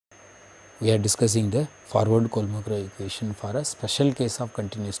we are discussing the forward Kolmogorov equation for a special case of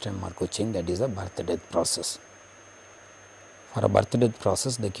continuous time Markov chain, that is a birth-death process. For a birth-death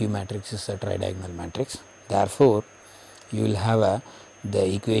process, the Q matrix is a tridiagonal matrix. Therefore, you will have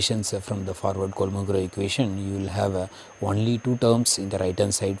the equations from the forward Kolmogorov equation. You will have only two terms in the right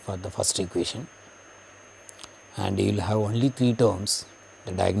hand side for the first equation, and you will have only three terms,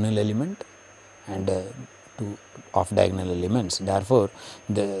 the diagonal element and two off diagonal elements. Therefore,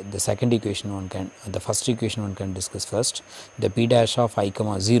 the second equation one can, the first equation one can discuss first. The p dash of I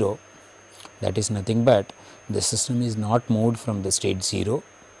comma 0, that is nothing but the system is not moved from the state 0.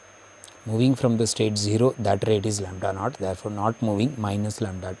 Moving from the state 0, that rate is lambda naught, therefore not moving minus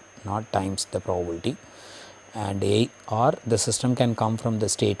lambda naught times the probability, and or the system can come from the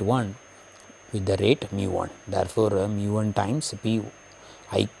state 1 with the rate mu 1, therefore mu 1 times p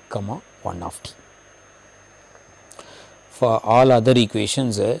I comma 1 of t. For all other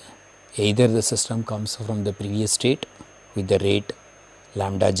equations, either the system comes from the previous state with the rate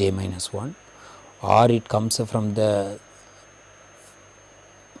lambda j minus 1, or it comes from the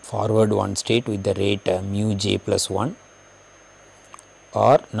forward one state with the rate mu j plus 1,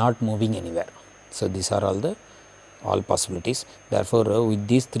 or not moving anywhere. So, these are all possibilities. Therefore, with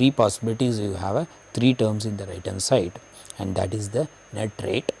these three possibilities, you have three terms in the right hand side, and that is the net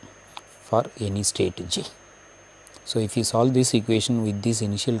rate for any state j. So, if you solve this equation with this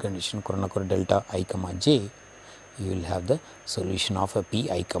initial condition Kronecker delta I comma j, you will have the solution of a p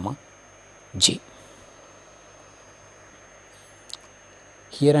I comma j.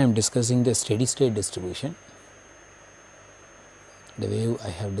 Here I am discussing the steady state distribution. The way I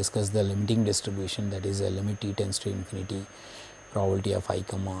have discussed the limiting distribution, that is a limit t tends to infinity, probability of I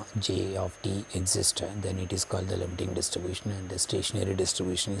comma j of t exists, then it is called the limiting distribution, and the stationary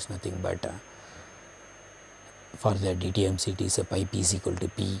distribution is nothing but for the DTMC it is a pi p is equal to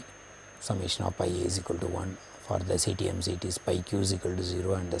p, summation of pi a is equal to 1. For the CTMC it is pi q is equal to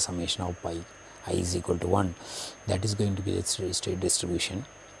 0, and the summation of pi I is equal to 1. That is going to be the steady state distribution,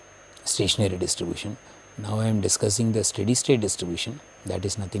 stationary distribution. Now I am discussing the steady state distribution, that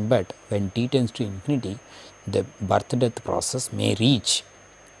is nothing but when t tends to infinity, the birth-death process may reach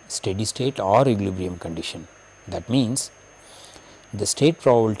steady state or equilibrium condition. That means the state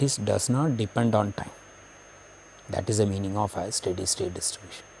probabilities does not depend on time. That is the meaning of a steady state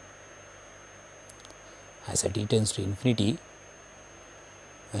distribution. As a t tends to infinity,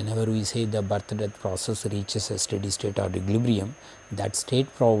 whenever we say the birth-death process reaches a steady state or equilibrium, that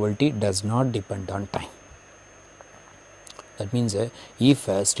state probability does not depend on time. That means if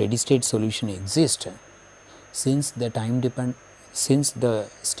a steady state solution exists, since the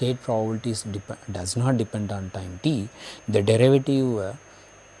state probabilities does not depend on time t, the derivative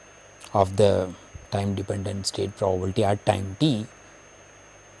of the time dependent state probability at time t,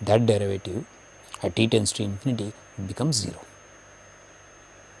 that derivative at t tends to infinity becomes 0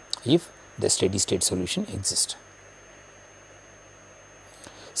 if the steady state solution exists.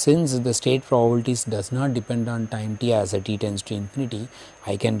 Since the state probabilities does not depend on time t as a t tends to infinity,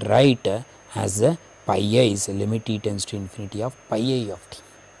 I can write as a pi I is limit t tends to infinity of pi I of t.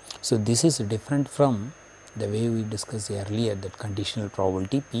 So, this is different from the way we discussed earlier, that conditional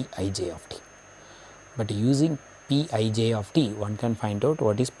probability p I j of t. But using p I j of t, one can find out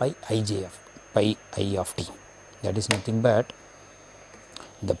what is pi I of t. That is nothing but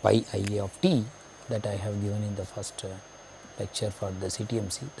the pi I of t that I have given in the first lecture for the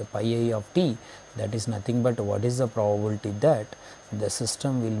CTMC. The pi I of t, that is nothing but what is the probability that the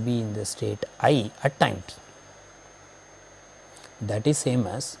system will be in the state I at time t. That is same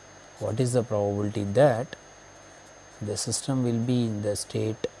as what is the probability that the system will be in the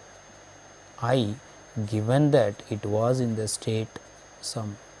state I given that it was in the state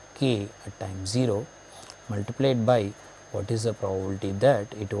some k at time 0 multiplied by what is the probability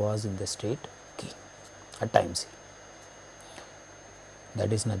that it was in the state k at time 0.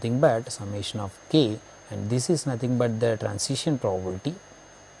 That is nothing but summation of k, and this is nothing but the transition probability,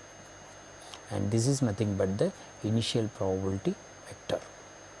 and this is nothing but the initial probability vector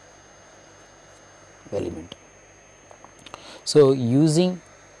element. So, using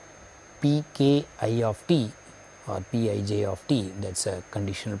pki of t or pij of t, that is a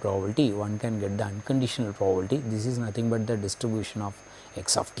conditional probability, one can get the unconditional probability. This is nothing but the distribution of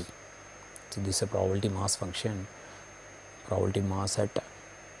x of t. So, this is a probability mass function, probability mass at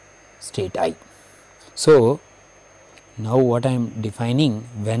state I. So, now what I am defining,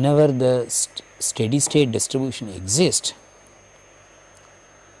 whenever the steady state distribution exists,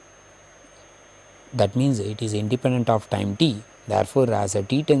 that means it is independent of time t. Therefore, as a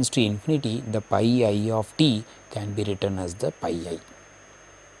t tends to infinity, the pi I of t can be written as the pi I.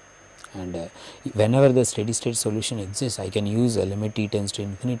 and whenever the steady state solution exists, I can use a limit t tends to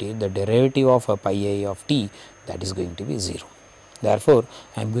infinity, the derivative of a pi I of t, that is going to be 0. Therefore,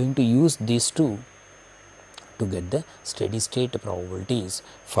 I am going to use these two to get the steady state probabilities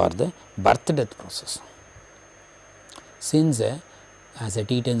for the birth death process. Since as a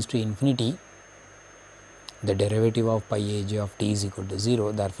t tends to infinity, the derivative of pi aj of t is equal to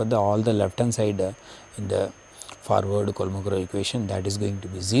 0, therefore, all the left hand side in the forward Kolmogorov equation, that is going to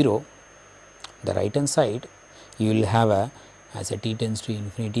be 0. The right hand side you will have as a t tends to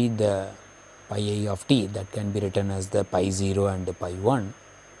infinity, the pi I of t, that can be written as the pi 0 and the pi 1.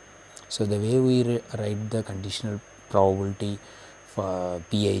 So, the way we write the conditional probability for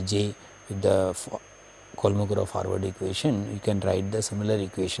Pij with the Kolmogorov forward equation, you can write the similar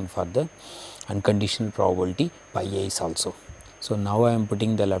equation for the unconditional probability pi i's also. So, now I am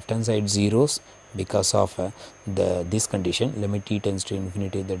putting the left hand side zeros because of this condition, limit t tends to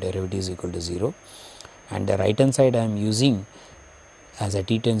infinity, the derivative is equal to 0, and the right hand side I am using as a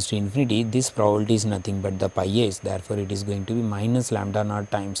t tends to infinity, this probability is nothing but the pi i's, therefore, it is going to be minus lambda naught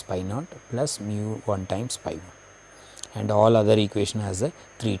times pi naught plus mu 1 times pi 1, and all other equation has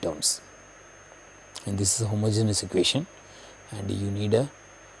 3 terms, and this is a homogeneous equation, and you need a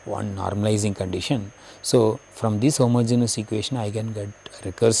one normalizing condition. So, from this homogeneous equation I can get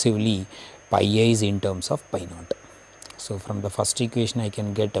recursively pi i's in terms of pi naught. So, from the first equation I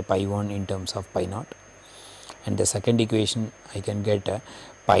can get a pi 1 in terms of pi naught, and the second equation I can get a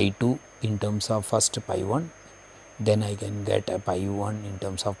pi 2 in terms of first pi 1, then I can get a pi 1 in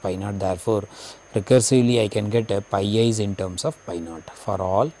terms of pi naught. Therefore, recursively I can get a pi i's in terms of pi naught for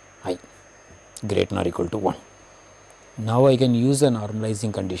all I greater than or equal to 1. Now, I can use a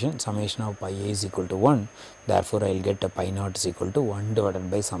normalizing condition, summation of pi I is equal to 1, therefore, I will get a pi naught is equal to 1 divided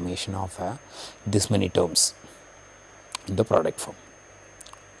by summation of this many terms in the product form.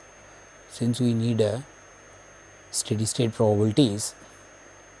 Since we need a steady state probabilities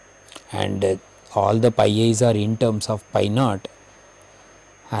and all the pi i's are in terms of pi naught,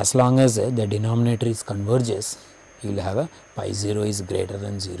 as long as the denominator is converges, you will have a pi 0 is greater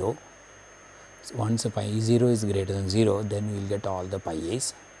than 0. Once pi 0 is greater than 0, then we will get all the pi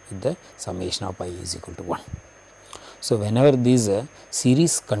i's with the summation of pi is equal to 1. So, whenever this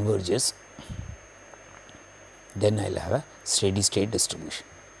series converges, then I will have a steady state distribution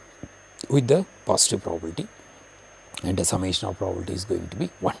with the positive probability, and the summation of probability is going to be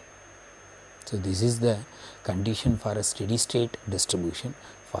 1. So, this is the condition for a steady state distribution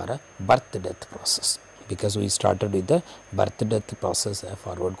for a birth death process, because we started with the birth death process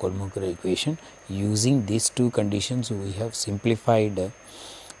forward Kolmogorov equation. Using these two conditions, we have simplified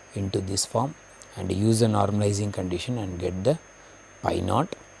into this form and use a normalizing condition and get the pi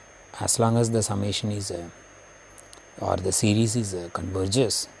naught. As long as the summation is or the series is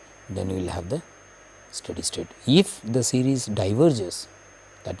converges, then we will have the steady state. If the series diverges,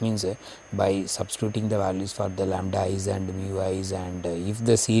 that means by substituting the values for the lambda i's and mu i's, and if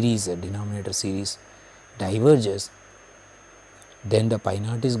the series denominator series diverges, then the pi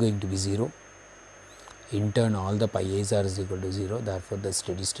naught is going to be 0. In turn, all the pi i's are is equal to 0. Therefore, the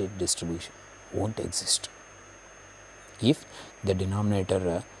steady state distribution won't exist if the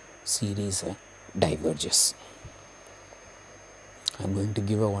denominator series diverges. I am going to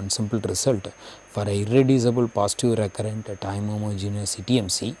give a one simple result for a irreducible positive recurrent time homogeneous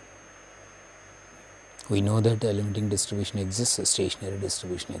CTMC. We know that a limiting distribution exists, a stationary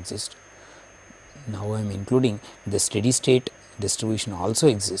distribution exists. Now, I am including the steady state distribution also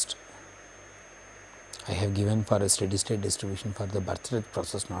exists. I have given for a steady state distribution for the birth death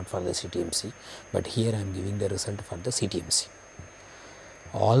process, not for the CTMC, but here I am giving the result for the CTMC.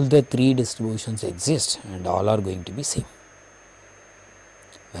 All the three distributions exist and all are going to be same.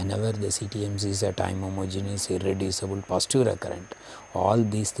 Whenever the CTMC is a time homogeneous, irreducible, positive recurrent, all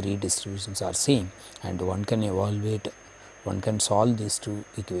these three distributions are same, and one can evaluate, one can solve these two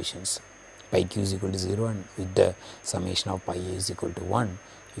equations. Pi q is equal to 0 and with the summation of pi a is equal to 1,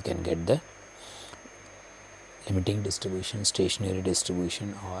 you can get the limiting distribution, stationary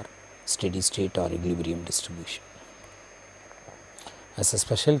distribution, or steady state or equilibrium distribution. As a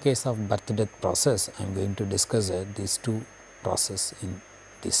special case of birth death process, I am going to discuss these two processes in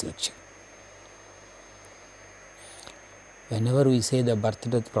this lecture. Whenever we say the birth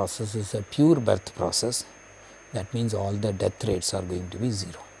death process is a pure birth process, that means all the death rates are going to be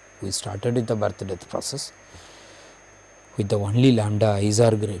 0. We started with the birth death process with the only lambda i's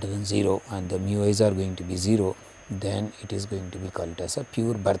are greater than 0 and the mu i's are going to be 0, then it is going to be called as a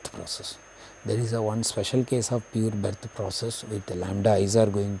pure birth process. There is a one special case of pure birth process with the lambda i's are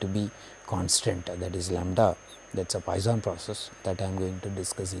going to be constant, that is lambda, that is a Poisson process that I am going to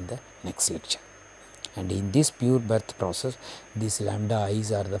discuss in the next lecture. And in this pure birth process, these lambda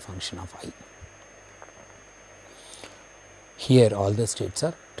i's are the function of I. Here all the states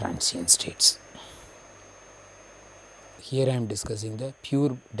are transient states. Here I am discussing the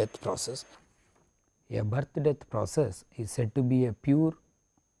pure death process. A birth death process is said to be a pure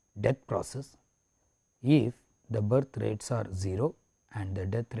death process if the birth rates are 0 and the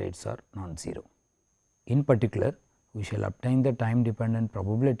death rates are non-zero. In particular, we shall obtain the time dependent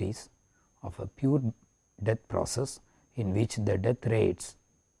probabilities of a pure death process in which the death rates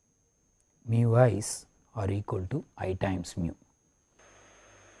mu i's are equal to I times mu.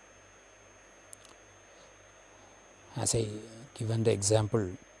 As I given the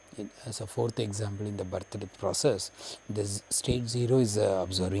example as a fourth example in the birth death process, this state 0 is a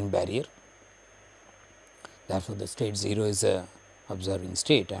observing barrier. Therefore, the state 0 is a observing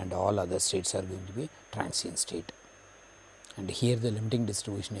state and all other states are going to be transient state. And here the limiting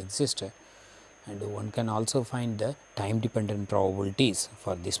distribution exists, and one can also find the time dependent probabilities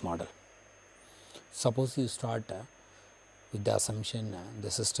for this model. Suppose you start with the assumption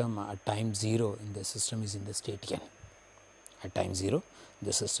the system at time 0 in the system is in the state n. At time 0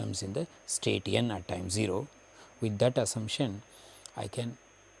 the system is in the state n at time 0. With that assumption, I can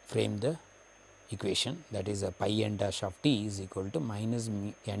frame the equation, that is a pi n dash of t is equal to minus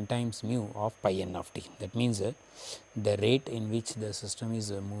n times mu of pi n of t. That means the rate in which the system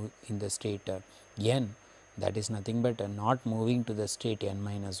is in the state n, that is nothing but not moving to the state n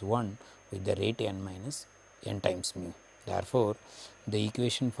minus 1 with the rate n minus n times mu. Therefore, the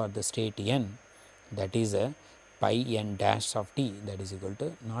equation for the state n, that is a pi n dash of t, that is equal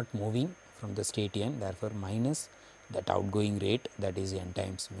to not moving from the state n, therefore minus that outgoing rate, that is n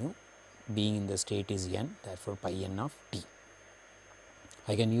times mu, being in the state is n, therefore pi n of t.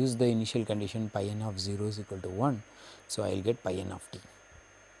 I can use the initial condition pi n of 0 is equal to 1. So, I will get pi n of t.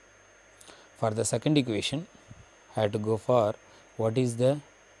 For the second equation, I have to go for what is the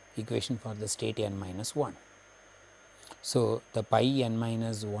equation for the state n minus 1. So, the pi n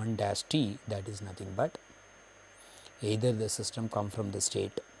minus 1 dash t, that is nothing but either the system come from the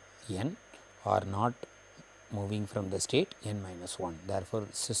state n or not moving from the state n minus 1. Therefore,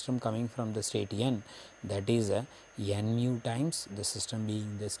 system coming from the state n, that is a n mu times the system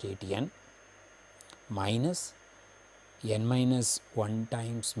being the state n minus n minus 1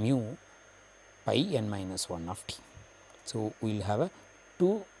 times mu pi n minus 1 of t. So, we will have a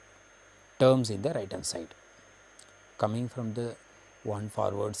two terms in the right hand side coming from the one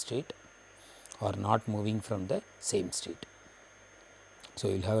forward state or not moving from the same state. So,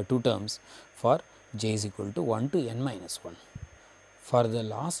 we will have a two terms for j is equal to 1 to n minus 1. For the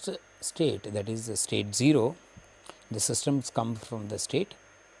last state, that is the state 0, the systems come from the state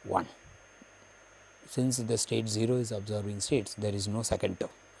 1. Since the state 0 is observing states, there is no second term.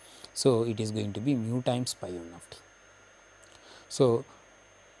 So, it is going to be mu times pi n of t. So,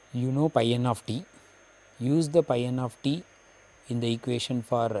 you know pi n of t, use the pi n of t in the equation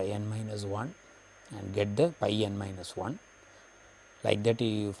for n minus 1 and get the pi n minus 1. Like that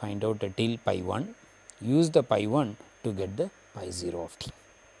you find out till pi 1, use the pi 1 to get the pi 0 of t,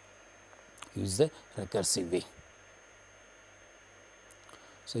 use the recursive way.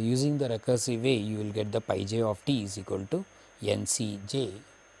 So, using the recursive way, you will get the pi j of t is equal to n c j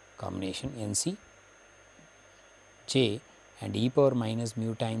combination n c j and e power minus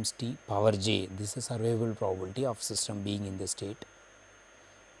mu times t power j. This is a survivable probability of system being in the state,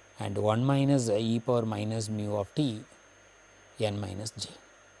 and 1 minus e power minus mu of t n minus j.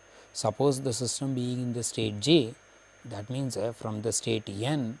 Suppose the system being in the state j, that means from the state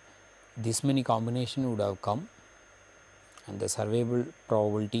n this many combination would have come, and the survivable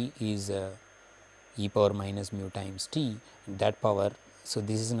probability is e power minus mu times t, and that power. So,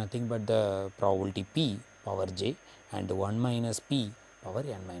 this is nothing but the probability p power j and 1 minus p power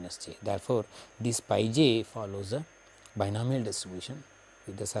n minus j. Therefore, this pi j follows a binomial distribution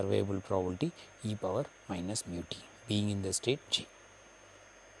with the survivable probability e power minus mu t being in the state j.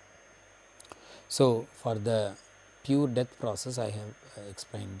 So, for the pure death process, I have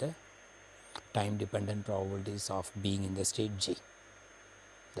explained the time dependent probabilities of being in the state j,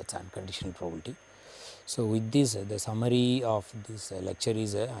 that is unconditional probability. So, with this the summary of this lecture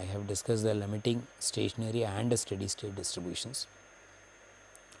is I have discussed the limiting, stationary and steady state distributions.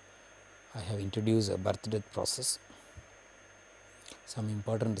 I have introduced a birth death process, some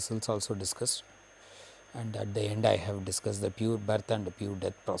important results also discussed, and at the end I have discussed the pure birth and the pure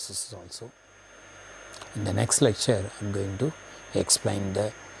death processes also. In the next lecture, I am going to explain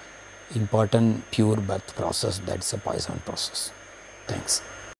the important pure birth process, that is a Poisson process. Thanks.